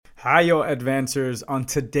Hi, yo, advancers. On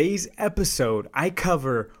today's episode, I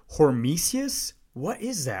cover Hormesius. What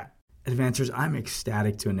is that? Advancers, I'm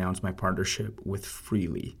ecstatic to announce my partnership with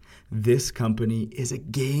Freely. This company is a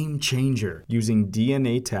game changer using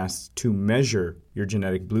DNA tests to measure your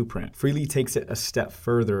genetic blueprint. Freely takes it a step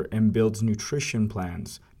further and builds nutrition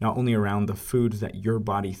plans, not only around the foods that your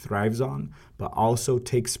body thrives on, but also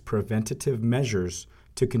takes preventative measures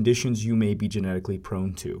to conditions you may be genetically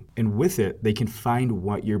prone to. And with it, they can find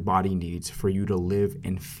what your body needs for you to live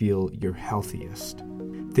and feel your healthiest.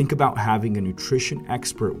 Think about having a nutrition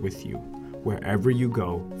expert with you wherever you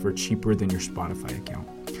go for cheaper than your Spotify account.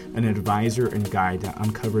 An advisor and guide that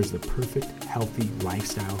uncovers the perfect, healthy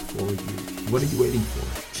lifestyle for you. What are you waiting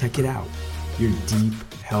for? Check it out. Your deep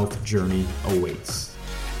health journey awaits.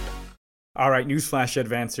 All right, newsflash,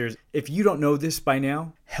 advancers. If you don't know this by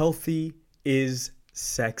now, healthy is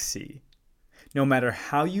sexy. No matter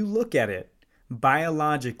how you look at it,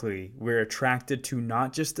 biologically, we're attracted to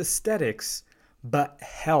not just aesthetics, but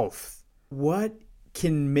health. What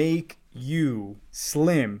can make you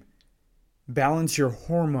slim, balance your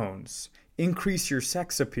hormones, increase your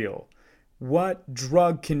sex appeal? What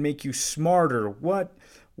drug can make you smarter? What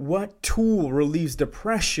tool relieves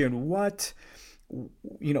depression? What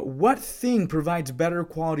thing provides better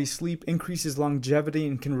quality sleep, increases longevity,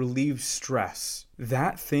 and can relieve stress?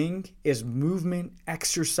 That thing is movement,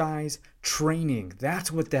 exercise, training.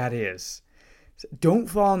 That's what that is. Don't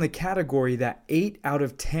fall in the category that 8 out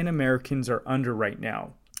of 10 Americans are under right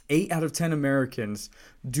now. 8 out of 10 Americans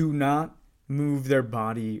do not move their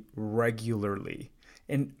body regularly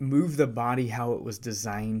and move the body how it was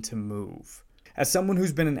designed to move. As someone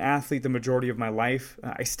who's been an athlete the majority of my life,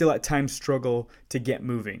 I still at times struggle to get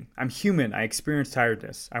moving. I'm human. I experience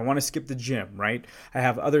tiredness. I want to skip the gym, right? I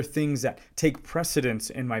have other things that take precedence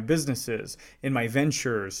in my businesses, in my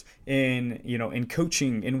ventures, in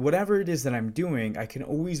coaching, in whatever it is that I'm doing. I can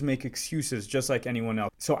always make excuses just like anyone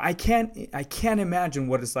else. So I can't imagine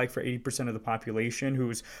what it's like for 80% of the population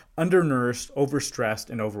who's undernourished,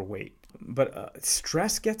 overstressed, and overweight. But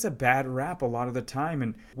stress gets a bad rap a lot of the time.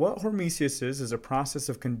 And what Hormesius is a process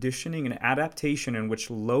of conditioning and adaptation in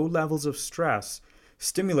which low levels of stress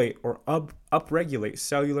stimulate or upregulate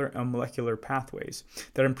cellular and molecular pathways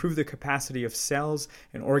that improve the capacity of cells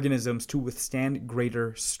and organisms to withstand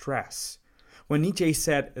greater stress. When Nietzsche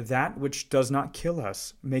said, "That which does not kill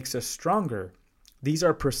us makes us stronger," these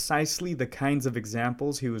are precisely the kinds of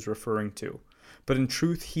examples he was referring to. But in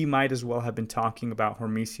truth, he might as well have been talking about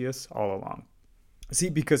Hormesius all along. See,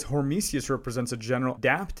 because Hormesius represents a general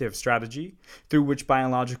adaptive strategy through which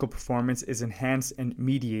biological performance is enhanced and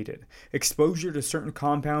mediated. Exposure to certain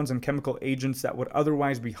compounds and chemical agents that would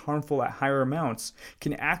otherwise be harmful at higher amounts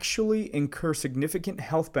can actually incur significant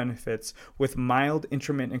health benefits with mild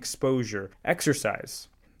intermittent exposure. Exercise.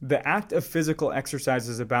 The act of physical exercise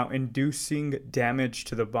is about inducing damage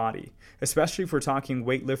to the body, especially if we're talking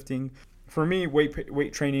weightlifting. For me,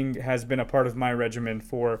 weight training has been a part of my regimen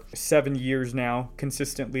for 7 years now,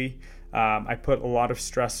 consistently. I put a lot of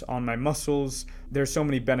stress on my muscles. There's so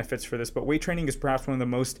many benefits for this, but weight training is perhaps one of the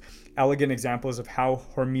most elegant examples of how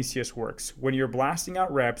Hormesius works. When you're blasting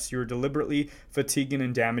out reps, you're deliberately fatiguing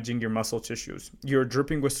and damaging your muscle tissues. You're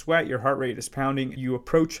dripping with sweat, your heart rate is pounding, you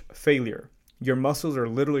approach failure. Your muscles are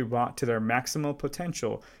literally brought to their maximal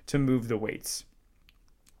potential to move the weights.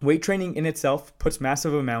 Weight training in itself puts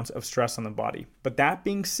massive amounts of stress on the body. But that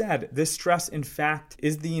being said, this stress, in fact,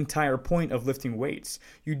 is the entire point of lifting weights.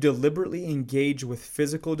 You deliberately engage with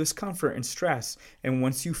physical discomfort and stress, and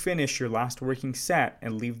once you finish your last working set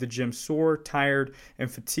and leave the gym sore, tired, and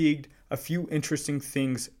fatigued, a few interesting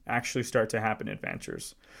things actually start to happen,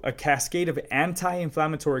 advancers. A cascade of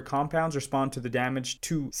anti-inflammatory compounds respond to the damage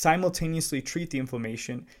to simultaneously treat the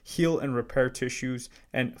inflammation, heal and repair tissues,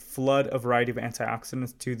 and flood a variety of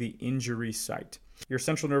antioxidants to the injury site. Your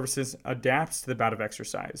central nervous system adapts to the bout of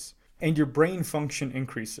exercise, and your brain function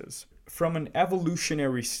increases. From an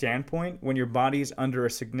evolutionary standpoint, when your body is under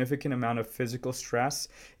a significant amount of physical stress,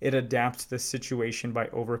 it adapts to the situation by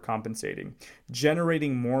overcompensating,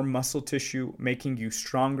 generating more muscle tissue, making you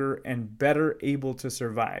stronger and better able to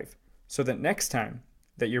survive. So that next time,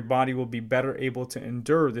 that your body will be better able to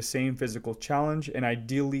endure the same physical challenge and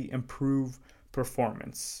ideally improve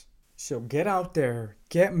performance. So get out there,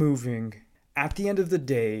 get moving. At the end of the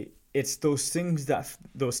day, it's those things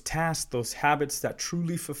those tasks, those habits that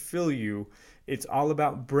truly fulfill you. It's all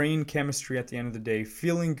about brain chemistry at the end of the day,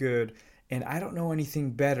 feeling good. And I don't know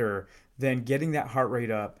anything better than getting that heart rate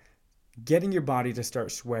up, getting your body to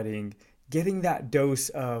start sweating, getting that dose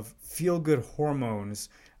of feel-good hormones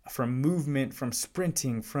from movement, from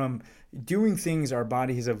sprinting, from doing things our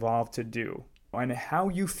body has evolved to do. And how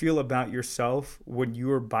you feel about yourself when you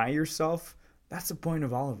are by yourself, that's the point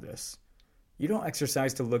of all of this. You don't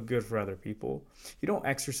exercise to look good for other people. You don't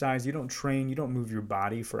exercise, you don't train, you don't move your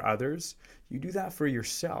body for others. You do that for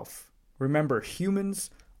yourself. Remember, humans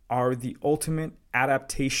are the ultimate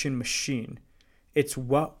adaptation machine. It's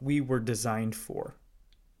what we were designed for.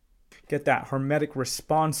 Get that hermetic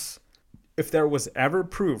response. If there was ever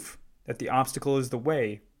proof that the obstacle is the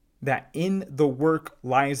way, that in the work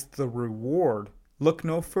lies the reward, look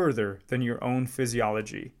no further than your own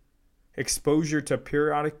physiology. Exposure to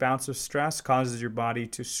periodic bouts of stress causes your body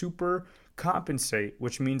to super compensate,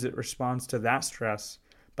 which means it responds to that stress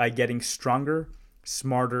by getting stronger,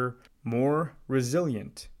 smarter, more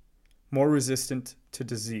resilient, more resistant to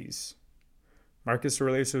disease. Marcus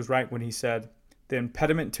Aurelius was right when he said, "The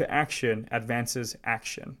impediment to action advances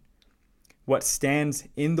action. What stands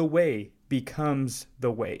in the way becomes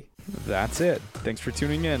the way." That's it. Thanks for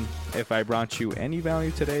tuning in. If I brought you any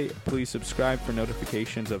value today, please subscribe for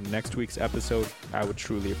notifications of next week's episode. I would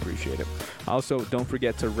truly appreciate it. Also, don't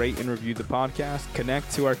forget to rate and review the podcast.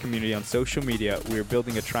 Connect to our community on social media. We are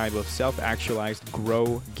building a tribe of self-actualized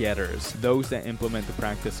grow-getters, those that implement the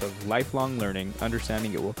practice of lifelong learning,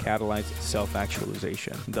 understanding it will catalyze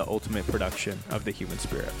self-actualization, the ultimate production of the human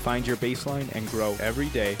spirit. Find your baseline and grow every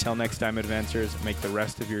day. Till next time, advancers, make the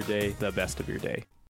rest of your day the best of your day.